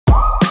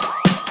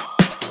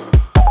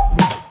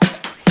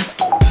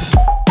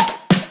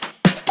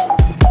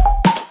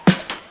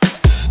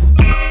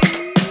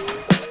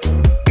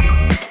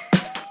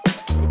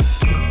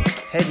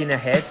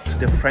Looking ahead to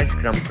the French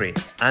Grand Prix,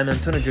 I'm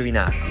Antonio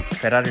Giovinazzi,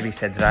 Ferrari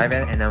reset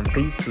driver, and I'm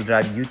pleased to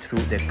drive you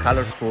through the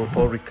colorful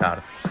Paul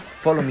Ricard.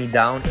 Follow me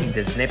down in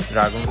the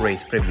Snapdragon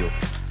race preview.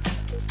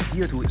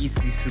 Due to its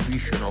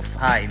distribution of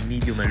high,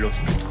 medium and low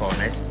speed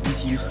corners,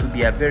 this used to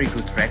be a very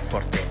good track for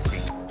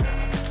testing.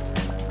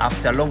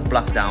 After a long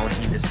blast down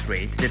in the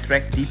straight, the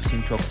track dips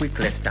into a quick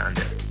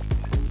left-hander.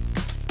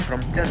 From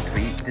turn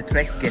 3, the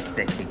track gets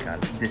technical.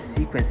 The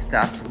sequence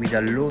starts with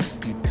a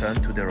low-speed turn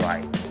to the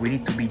right. We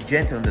need to be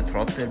gentle on the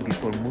throttle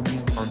before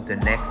moving on the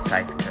next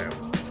side curve.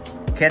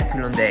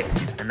 Careful on the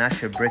exit, an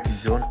harsher braking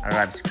zone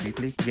arrives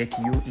quickly,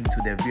 getting you into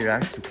the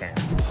virage chicane.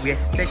 We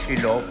especially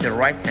love the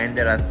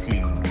right-hander at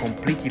C,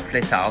 completely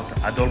flat out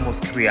at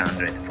almost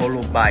 300,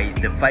 followed by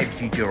the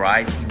 5GG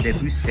ride in the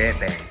Busset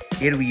bend.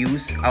 Here we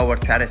use our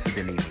tires to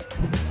the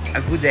limit.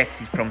 A good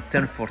exit from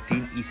turn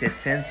 14 is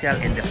essential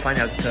and the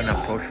final turn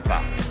approach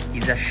fast.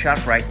 It's a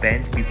sharp right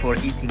bend before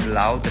hitting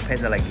loud the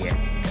pedal again.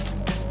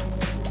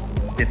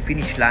 The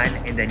finish line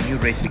and a new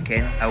race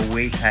weekend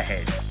await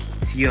ahead.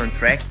 See you on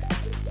track.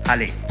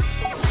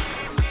 Allez!